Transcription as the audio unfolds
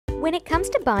When it comes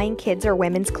to buying kids or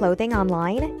women's clothing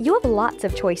online, you have lots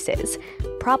of choices.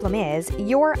 Problem is,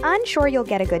 you're unsure you'll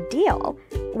get a good deal.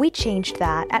 We changed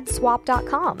that at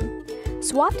swap.com.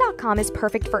 Swap.com is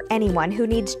perfect for anyone who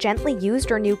needs gently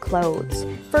used or new clothes.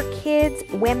 For kids,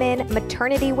 women,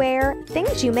 maternity wear,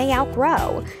 things you may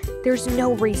outgrow. There's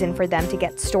no reason for them to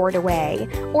get stored away,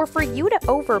 or for you to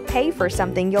overpay for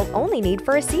something you'll only need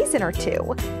for a season or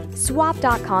two.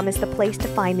 Swap.com is the place to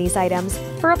find these items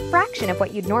for a fraction of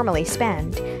what you'd normally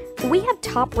spend. We have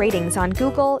top ratings on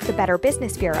Google, the Better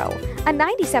Business Bureau, a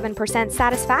 97%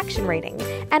 satisfaction rating,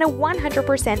 and a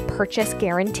 100% purchase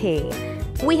guarantee.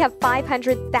 We have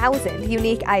 500,000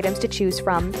 unique items to choose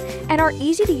from, and our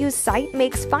easy-to-use site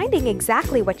makes finding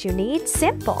exactly what you need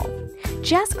simple.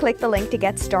 Just click the link to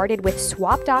get started with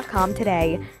swap.com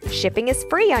today. Shipping is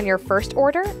free on your first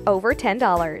order over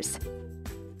 $10.